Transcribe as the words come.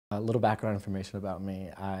A little background information about me.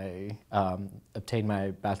 I obtained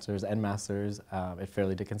my bachelor's and master's at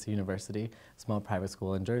Fairleigh Dickinson University, a small private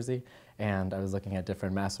school in Jersey, and I was looking at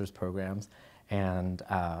different master's programs. And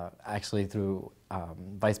actually through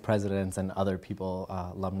vice presidents and other people,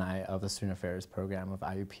 alumni of the Student Affairs program of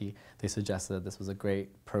IUP, they suggested this was a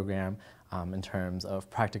great program in terms of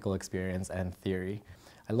practical experience and theory.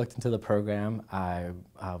 I looked into the program. I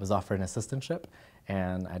was offered an assistantship,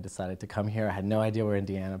 and I decided to come here. I had no idea where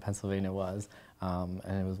Indiana, Pennsylvania was, and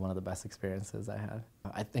it was one of the best experiences I had.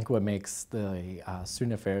 I think what makes the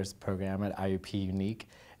Student Affairs program at IUP unique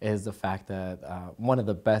is the fact that one of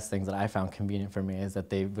the best things that I found convenient for me is that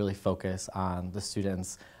they really focus on the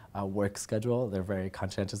students' work schedule. They're very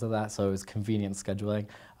conscientious of that, so it was convenient scheduling.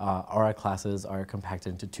 Our classes are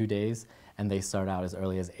compacted into 2 days, and they start out as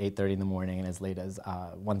early as 8:30 in the morning and as late as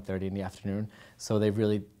 1:30 in the afternoon. So they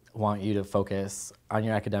really want you to focus on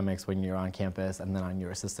your academics when you're on campus and then on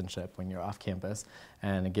your assistantship when you're off campus.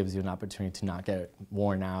 And it gives you an opportunity to not get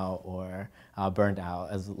worn out or burned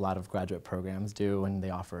out, as a lot of graduate programs do when they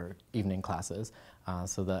offer evening classes.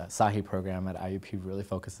 So the SAHI program at IUP really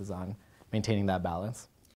focuses on maintaining that balance.